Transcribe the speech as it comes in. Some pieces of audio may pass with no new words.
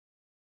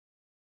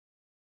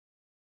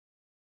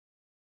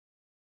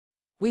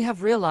We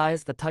have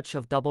realized the touch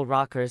of double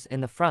rockers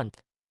in the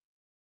front.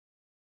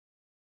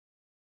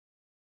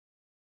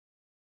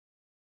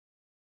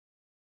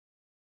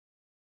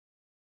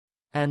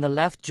 And the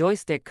left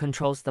joystick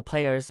controls the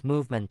player's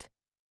movement.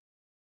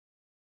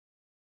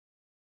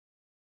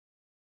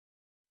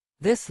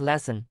 This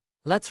lesson,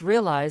 let's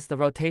realize the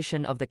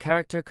rotation of the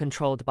character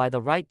controlled by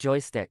the right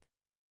joystick.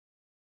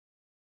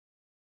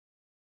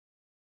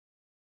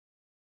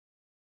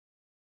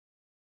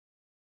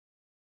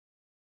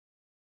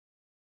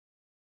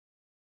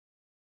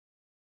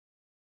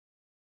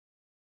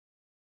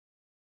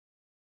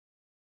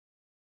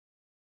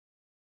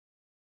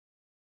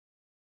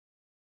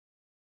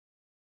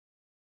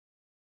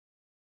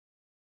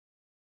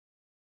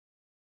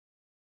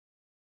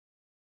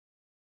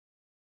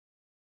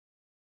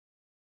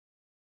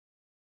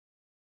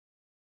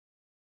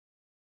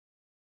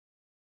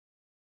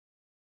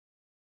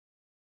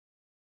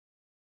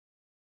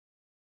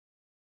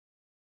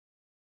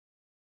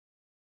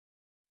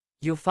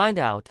 You find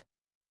out.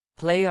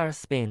 Player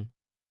spin.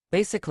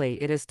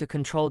 Basically, it is to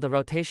control the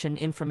rotation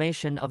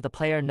information of the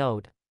player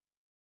node.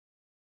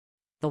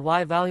 The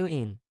Y value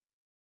in.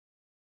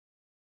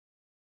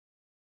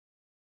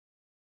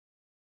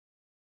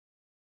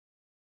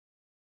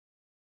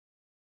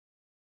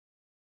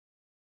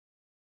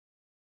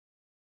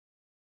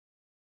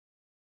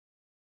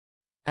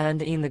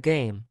 And in the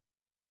game,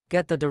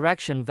 get the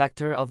direction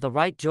vector of the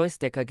right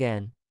joystick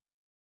again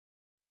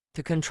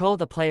to control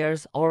the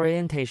player's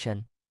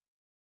orientation.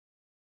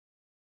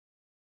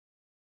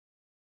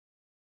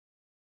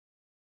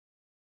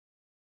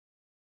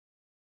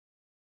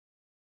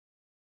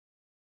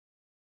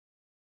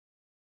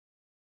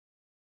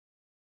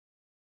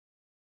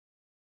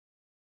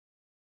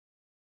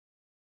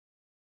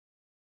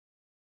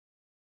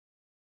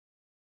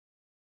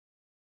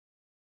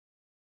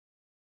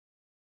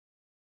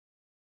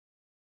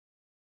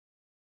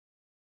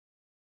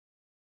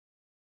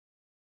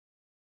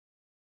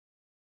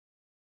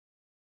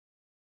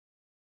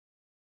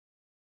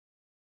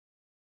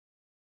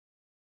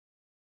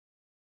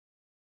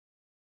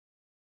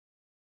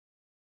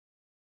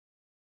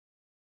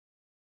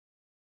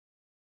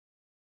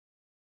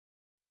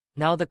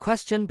 Now the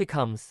question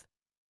becomes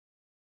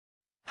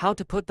how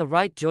to put the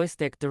right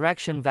joystick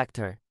direction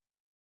vector.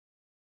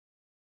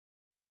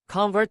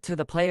 Convert to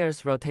the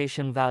player's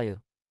rotation value.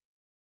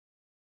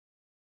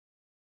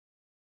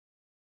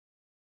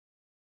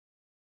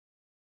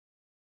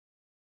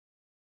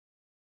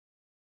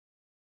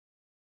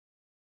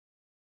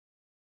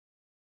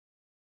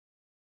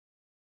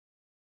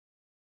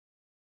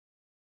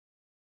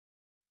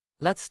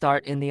 Let's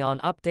start in the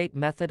onUpdate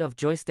method of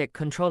joystick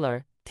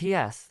controller,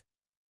 TS.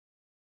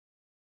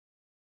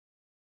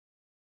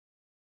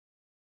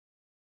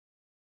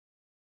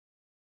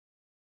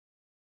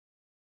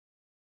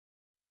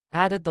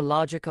 Added the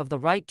logic of the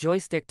right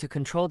joystick to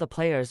control the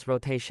player's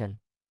rotation.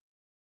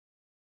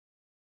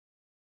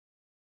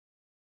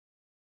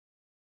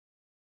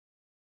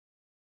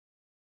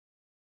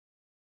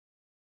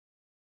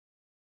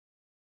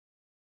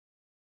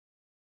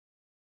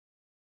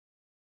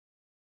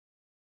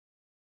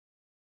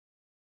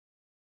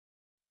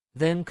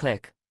 Then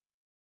click.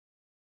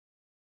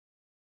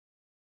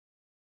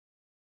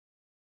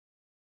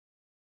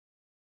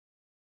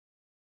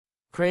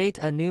 Create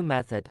a new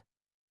method.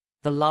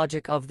 The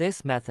logic of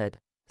this method,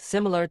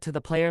 similar to the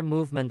player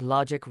movement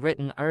logic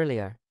written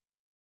earlier.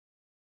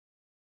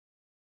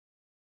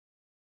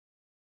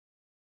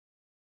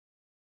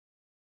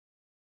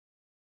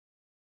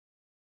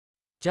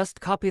 Just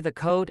copy the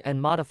code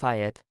and modify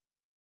it.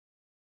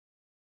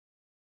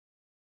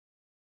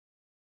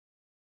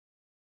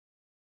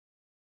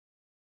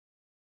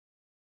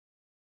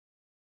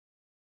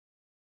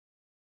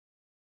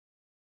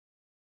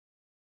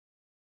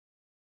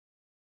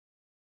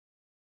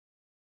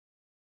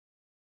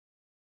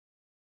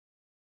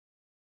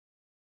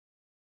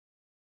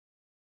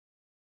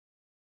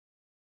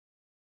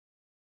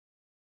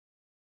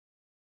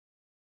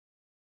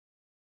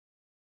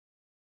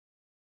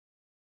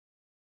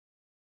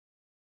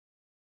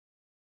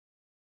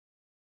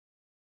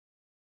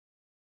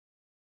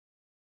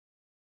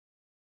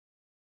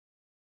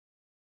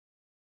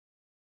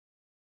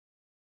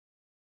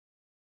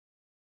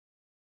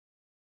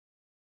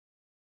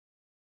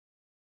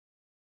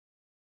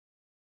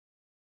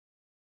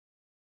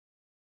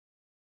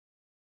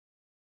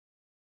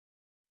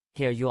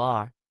 Here you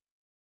are.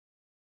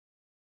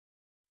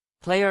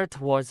 Player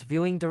towards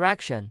viewing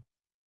direction.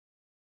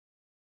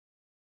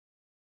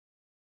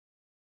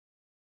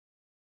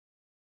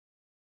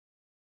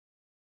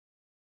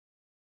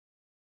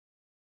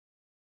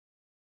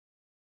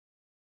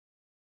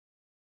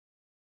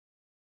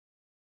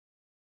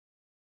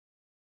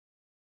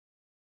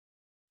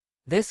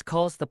 This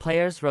calls the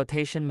player's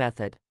rotation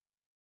method.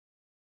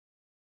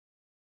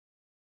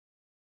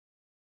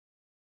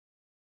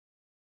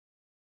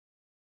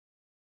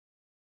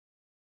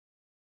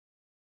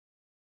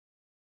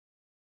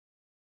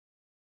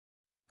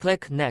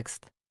 Click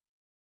Next.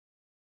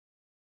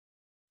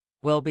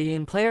 Will be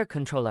in player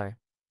controller.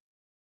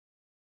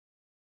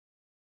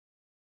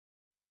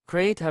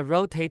 Create a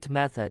rotate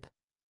method.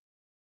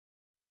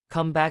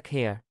 Come back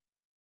here.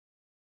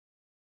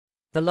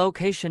 The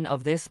location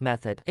of this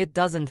method, it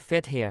doesn't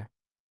fit here.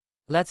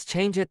 Let's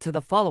change it to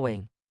the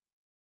following.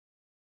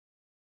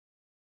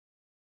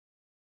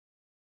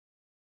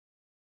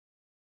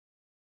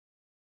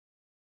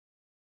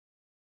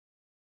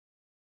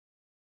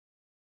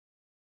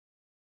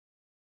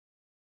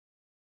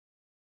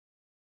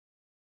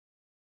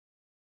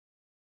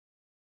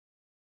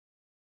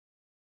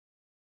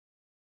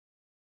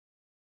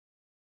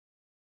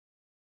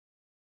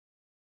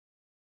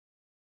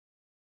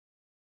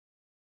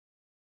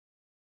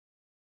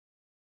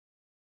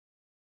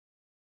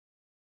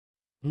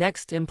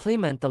 Next,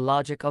 implement the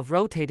logic of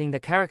rotating the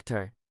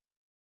character.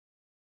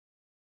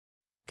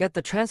 Get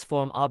the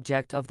transform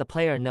object of the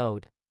player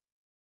node.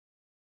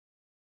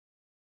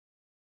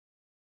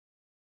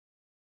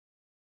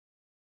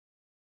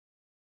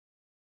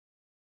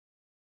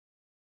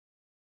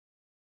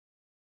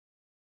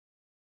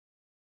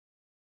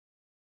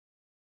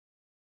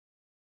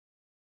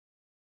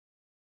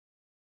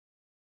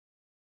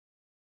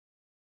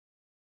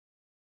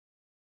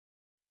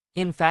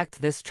 In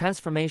fact, this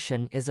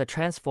transformation is a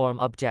transform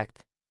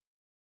object.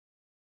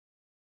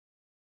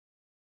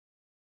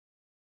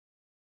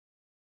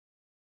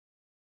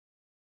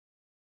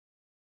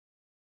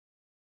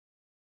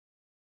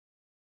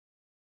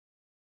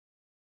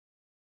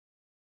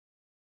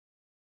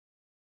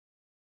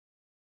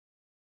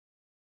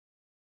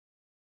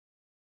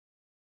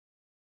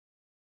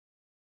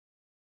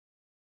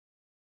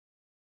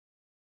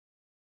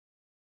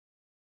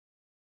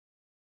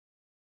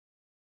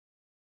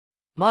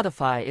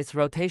 Modify its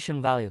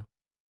rotation value.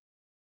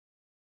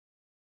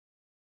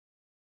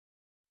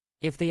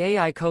 If the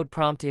AI code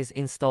prompt is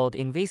installed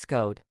in VS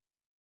Code,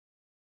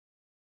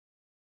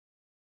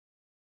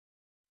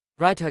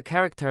 write a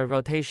character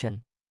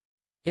rotation.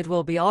 It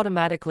will be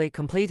automatically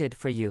completed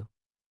for you.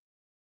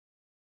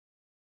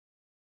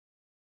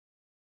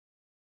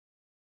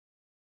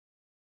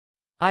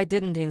 I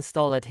didn't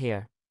install it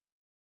here.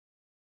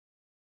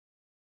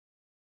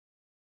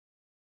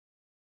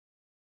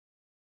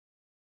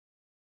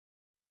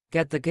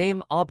 Get the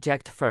game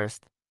object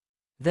first,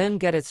 then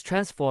get its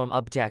transform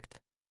object.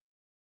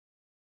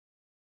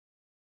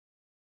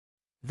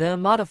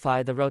 Then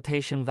modify the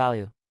rotation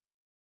value.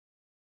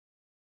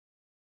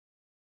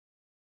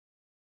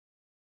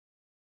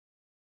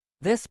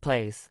 This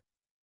place.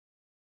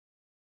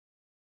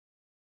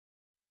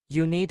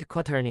 You need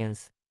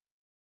quaternions.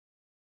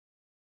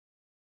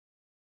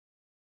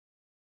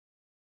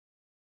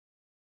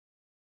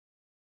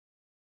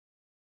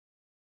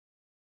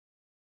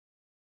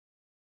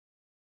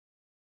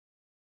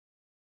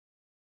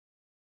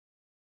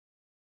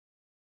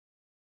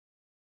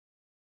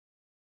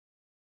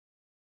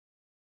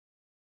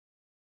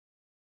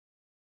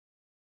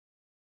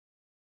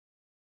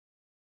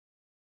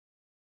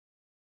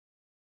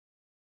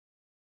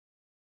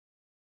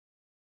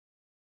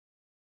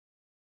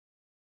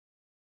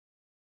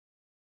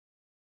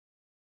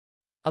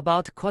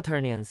 About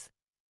quaternions.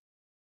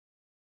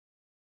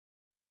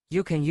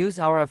 You can use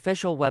our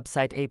official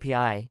website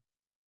API.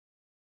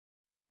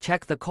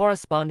 Check the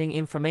corresponding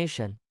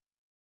information.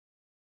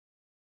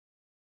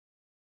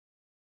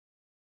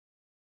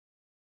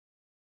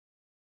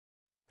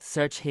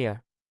 Search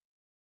here.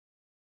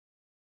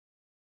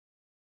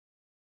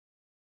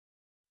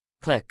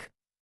 Click.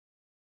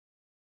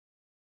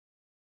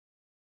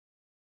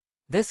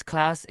 This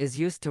class is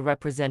used to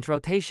represent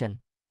rotation.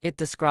 It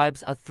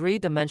describes a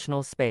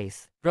three-dimensional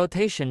space.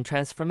 Rotation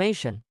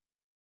transformation.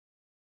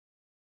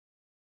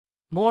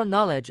 More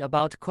knowledge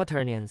about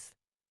quaternions.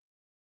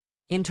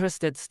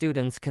 Interested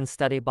students can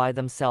study by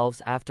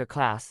themselves after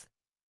class.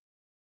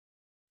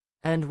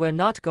 And we're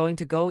not going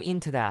to go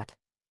into that.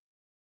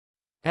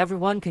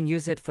 Everyone can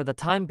use it for the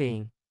time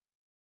being.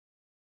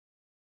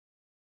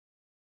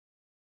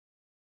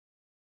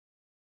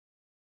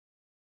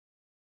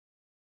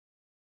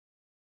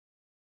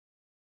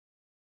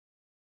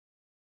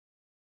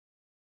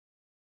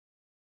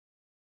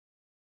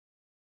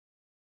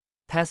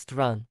 Test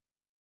run.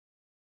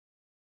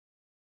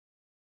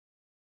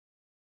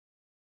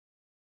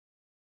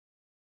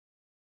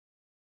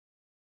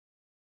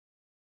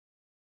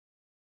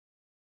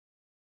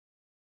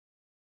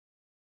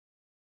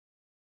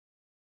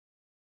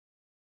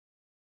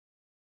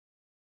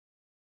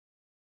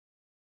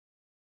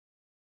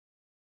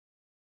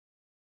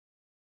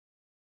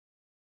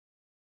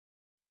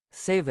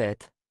 Save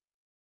it.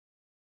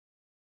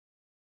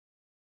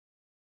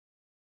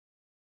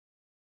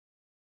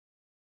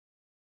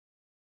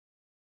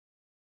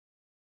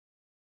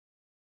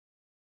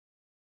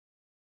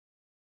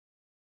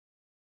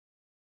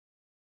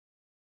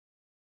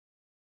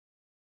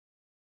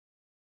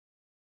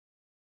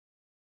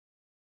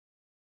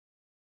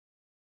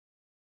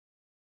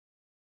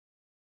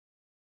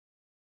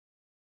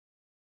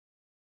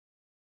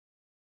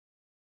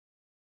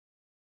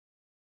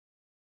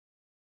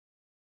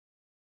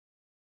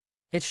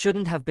 It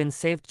shouldn't have been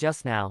saved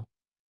just now.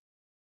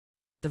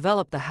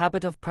 Develop the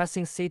habit of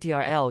pressing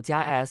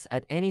Ctrl+S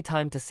at any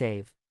time to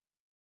save.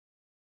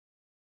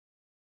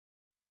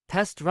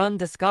 Test run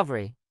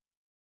discovery.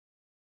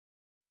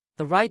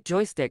 The right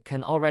joystick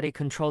can already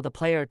control the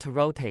player to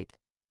rotate.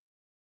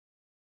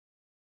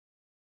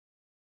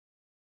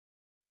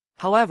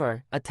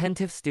 However,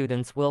 attentive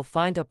students will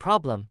find a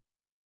problem.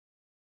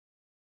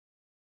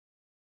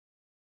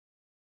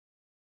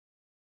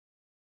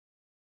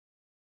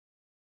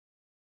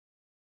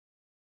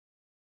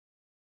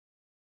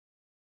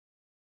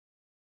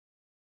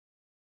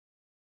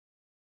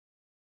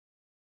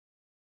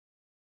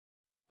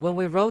 When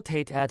we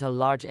rotate at a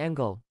large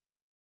angle,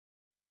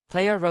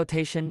 player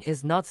rotation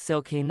is not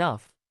silky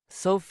enough,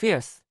 so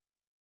fierce.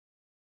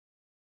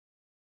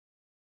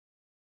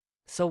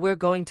 So we're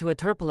going to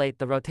interpolate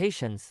the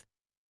rotations.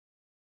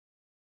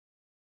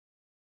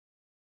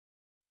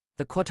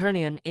 The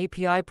Quaternion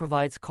API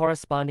provides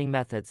corresponding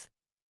methods.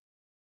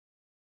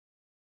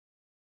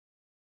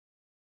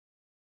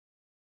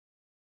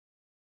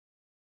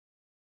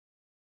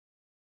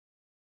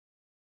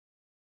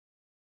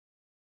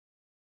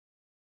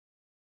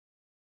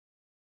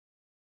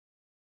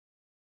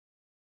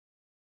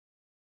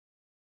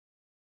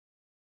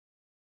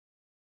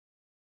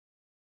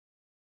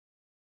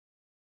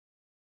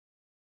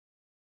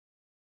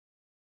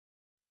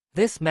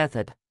 This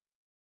method.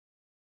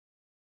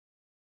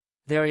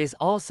 There is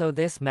also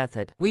this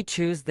method. We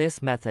choose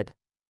this method.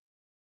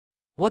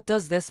 What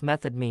does this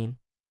method mean?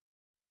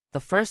 The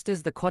first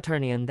is the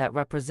quaternion that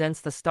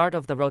represents the start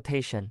of the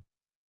rotation.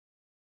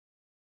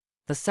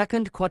 The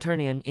second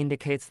quaternion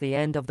indicates the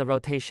end of the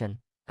rotation,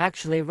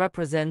 actually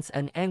represents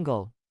an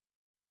angle.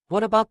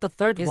 What about the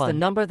third one? Is the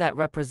number that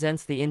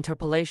represents the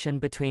interpolation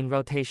between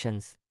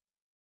rotations.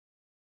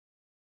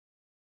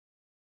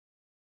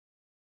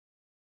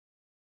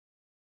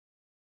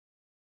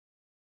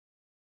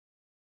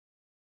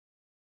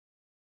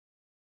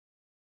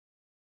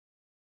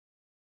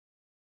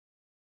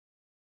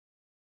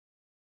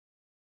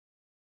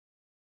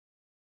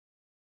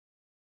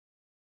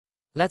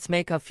 Let's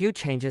make a few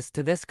changes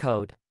to this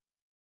code.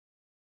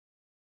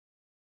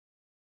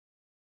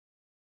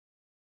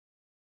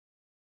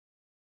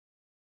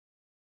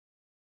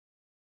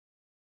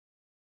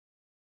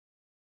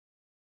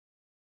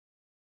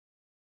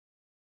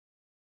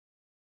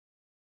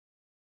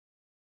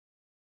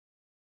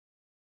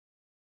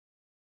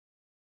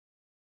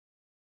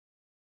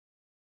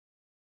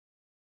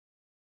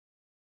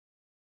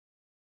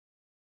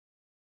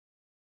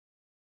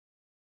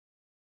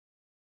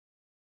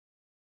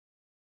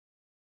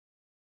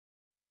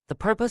 The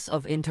purpose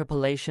of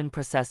interpolation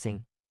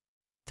processing.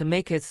 To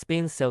make it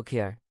spin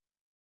silkier.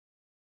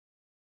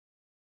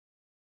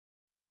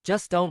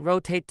 Just don't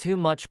rotate too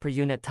much per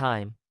unit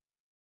time.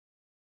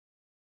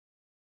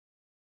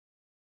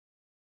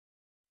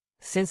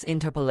 Since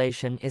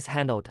interpolation is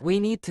handled, we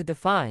need to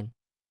define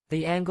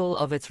the angle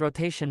of its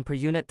rotation per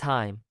unit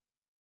time.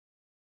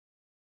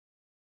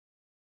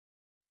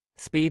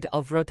 Speed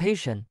of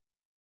rotation.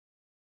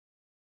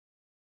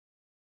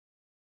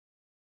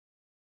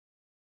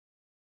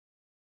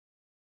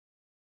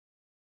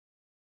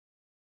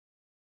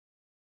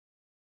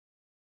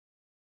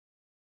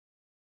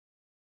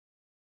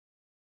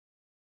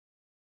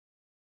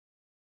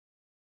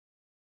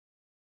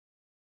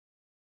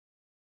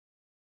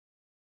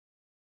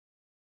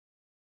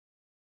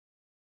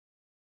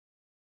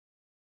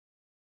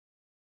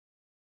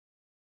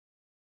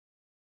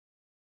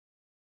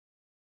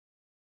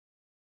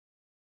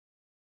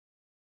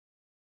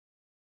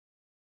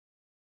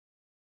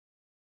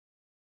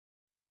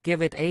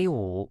 Give it a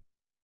 5.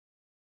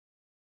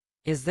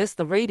 Is this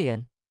the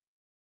radian?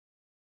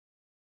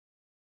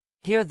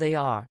 Here they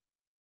are.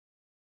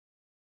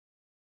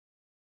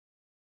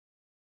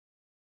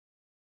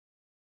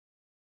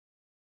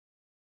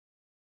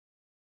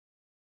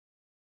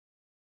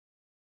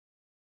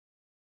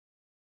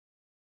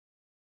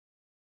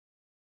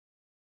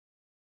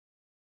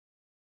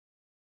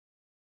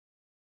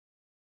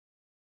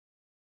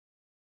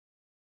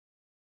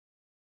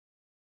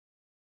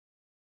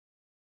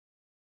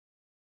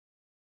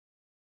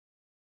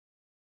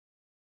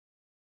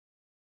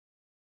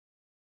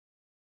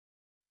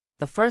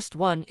 The first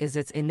one is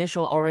its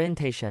initial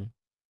orientation.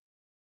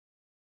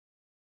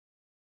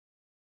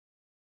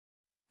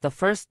 The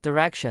first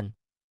direction.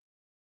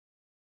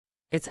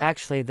 It's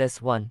actually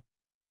this one.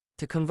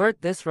 To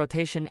convert this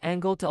rotation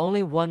angle to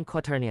only one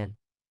quaternion.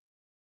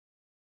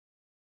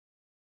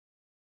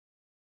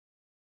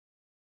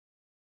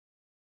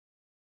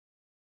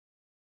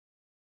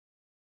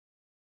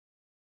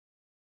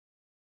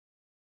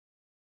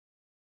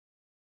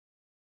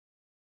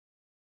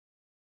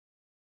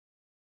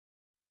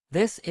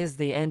 This is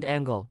the end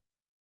angle.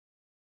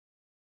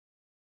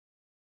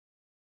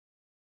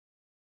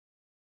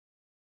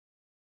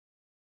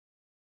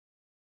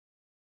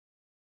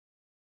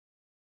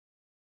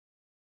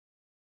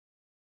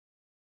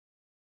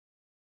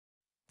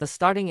 The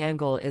starting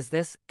angle is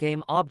this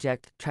game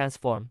object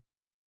transform.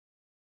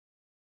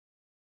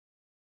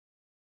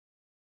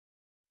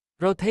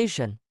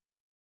 Rotation.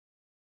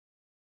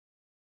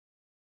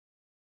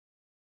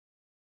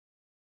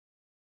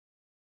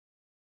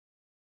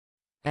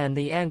 and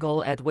the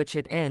angle at which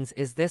it ends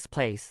is this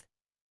place.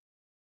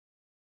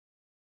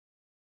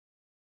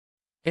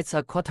 It's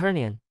a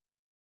quaternion.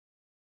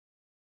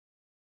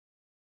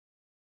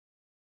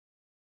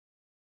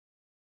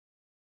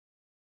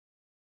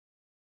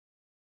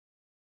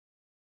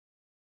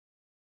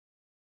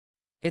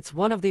 It's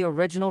one of the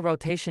original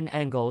rotation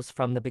angles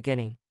from the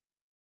beginning.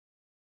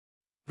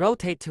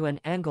 Rotate to an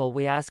angle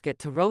we ask it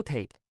to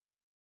rotate.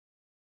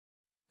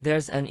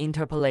 There's an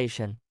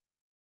interpolation.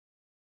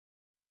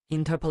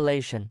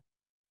 Interpolation.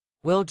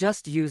 We'll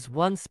just use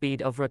one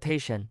speed of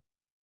rotation.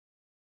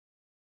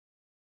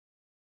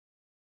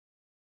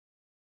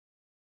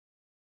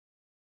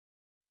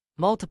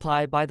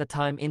 Multiply by the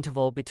time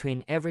interval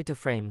between every 2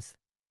 frames.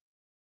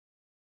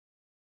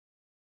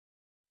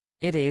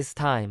 It is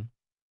time.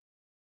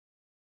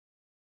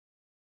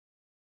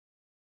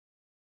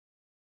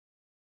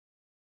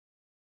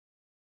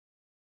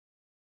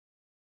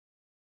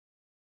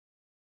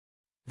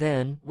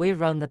 Then, we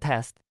run the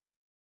test.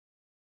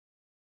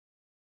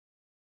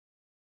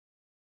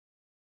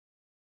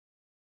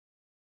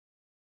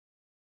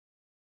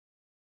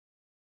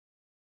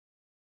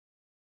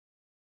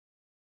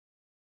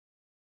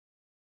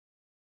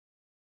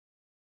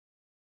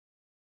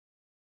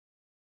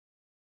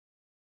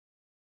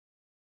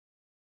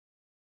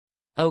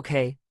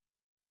 Okay.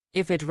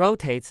 If it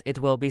rotates, it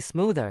will be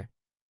smoother.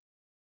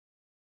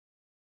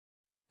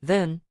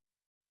 Then,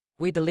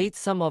 we delete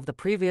some of the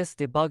previous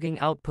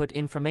debugging output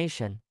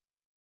information.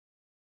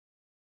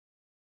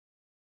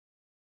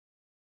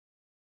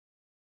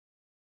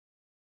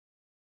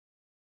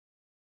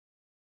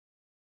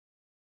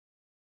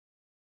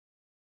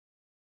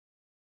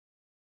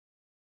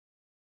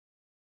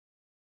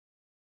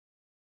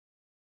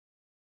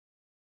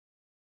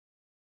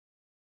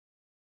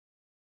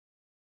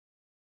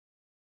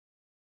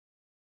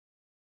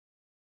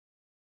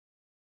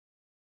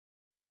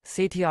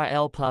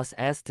 Ctrl plus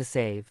S to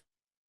save.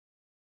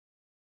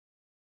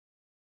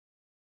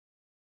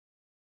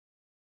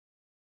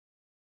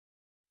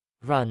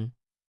 Run.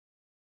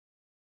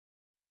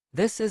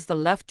 This is the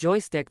left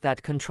joystick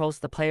that controls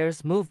the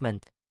player's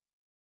movement.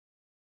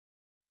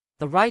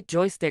 The right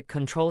joystick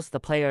controls the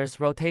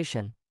player's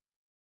rotation.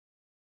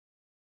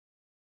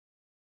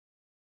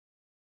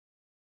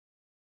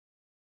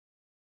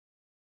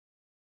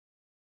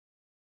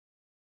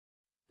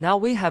 Now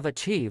we have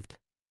achieved.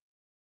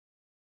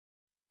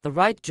 The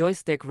right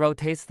joystick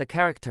rotates the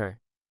character.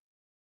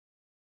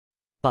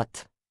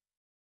 But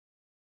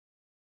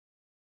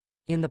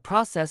in the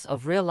process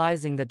of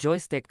realizing the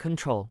joystick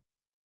control,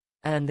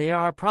 and there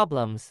are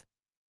problems.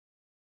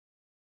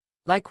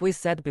 Like we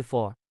said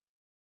before,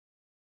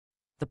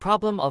 the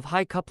problem of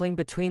high coupling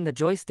between the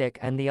joystick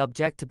and the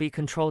object to be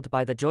controlled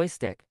by the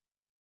joystick.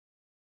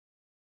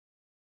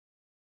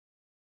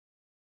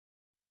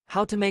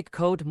 How to make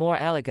code more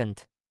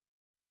elegant.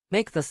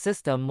 Make the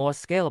system more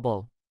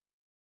scalable.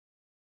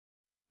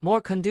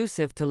 More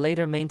conducive to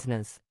later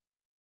maintenance.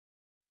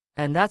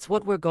 And that's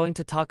what we're going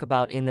to talk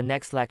about in the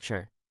next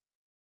lecture.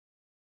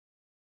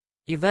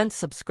 Event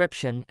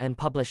subscription and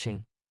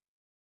publishing.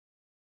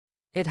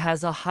 It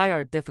has a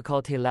higher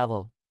difficulty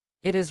level.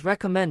 It is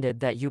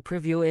recommended that you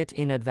preview it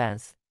in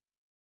advance.